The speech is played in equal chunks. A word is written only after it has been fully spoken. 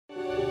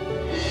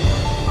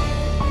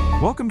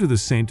Welcome to the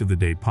Saint of the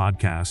Day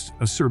podcast,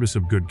 a service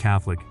of Good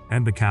Catholic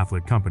and the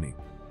Catholic Company.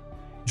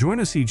 Join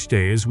us each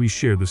day as we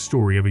share the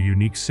story of a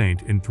unique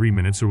saint in 3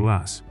 minutes or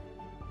less.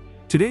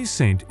 Today's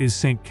saint is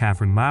Saint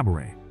Catherine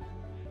Laboure.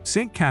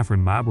 Saint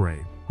Catherine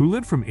Laboure, who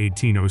lived from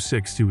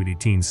 1806 to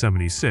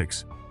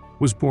 1876,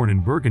 was born in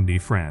Burgundy,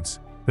 France,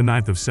 the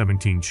ninth of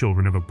 17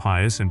 children of a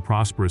pious and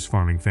prosperous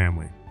farming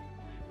family.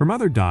 Her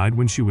mother died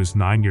when she was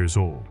 9 years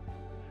old.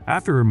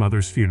 After her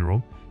mother's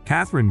funeral,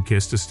 Catherine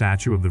kissed a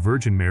statue of the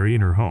Virgin Mary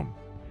in her home,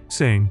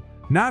 saying,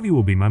 "Now you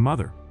will be my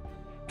mother."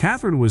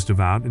 Catherine was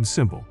devout and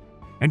simple,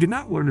 and did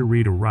not learn to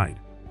read or write.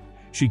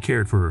 She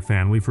cared for her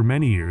family for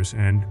many years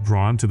and,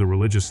 drawn to the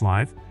religious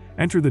life,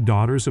 entered the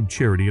Daughters of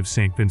Charity of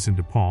St. Vincent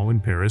de Paul in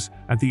Paris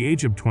at the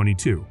age of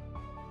 22.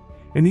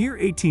 In the year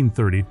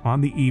 1830, on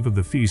the eve of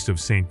the feast of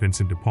St.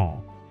 Vincent de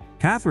Paul,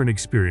 Catherine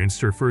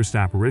experienced her first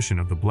apparition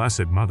of the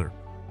Blessed Mother.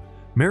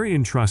 Mary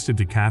entrusted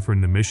to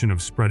Catherine the mission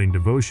of spreading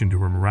devotion to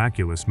her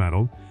miraculous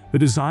medal, the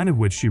design of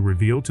which she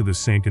revealed to the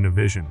saint in a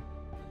vision.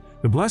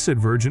 The Blessed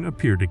Virgin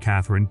appeared to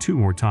Catherine 2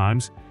 more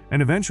times,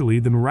 and eventually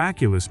the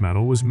miraculous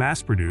medal was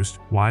mass-produced,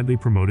 widely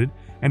promoted,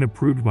 and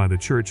approved by the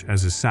Church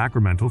as a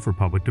sacramental for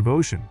public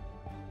devotion.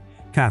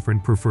 Catherine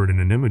preferred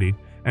anonymity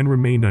and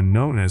remained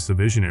unknown as the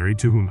visionary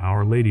to whom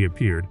Our Lady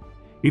appeared,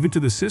 even to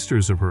the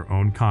sisters of her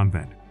own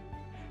convent.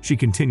 She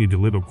continued to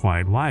live a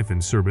quiet life in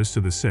service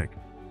to the sick.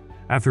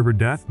 After her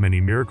death, many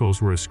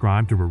miracles were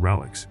ascribed to her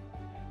relics.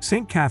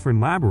 Saint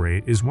Catherine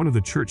Laboure is one of the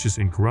Church's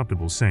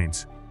incorruptible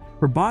saints.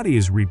 Her body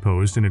is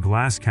reposed in a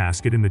glass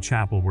casket in the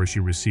chapel where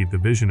she received the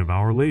vision of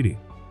Our Lady.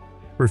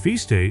 Her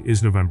feast day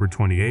is November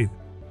 28th.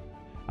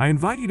 I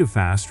invite you to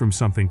fast from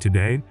something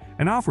today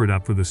and offer it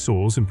up for the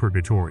souls in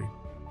purgatory.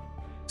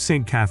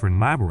 Saint Catherine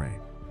Laboure,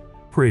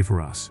 pray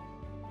for us.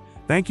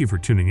 Thank you for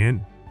tuning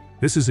in.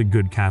 This is a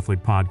Good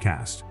Catholic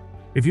podcast.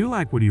 If you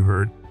like what you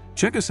heard,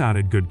 check us out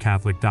at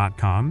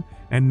goodcatholic.com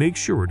and make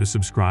sure to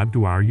subscribe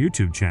to our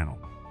YouTube channel.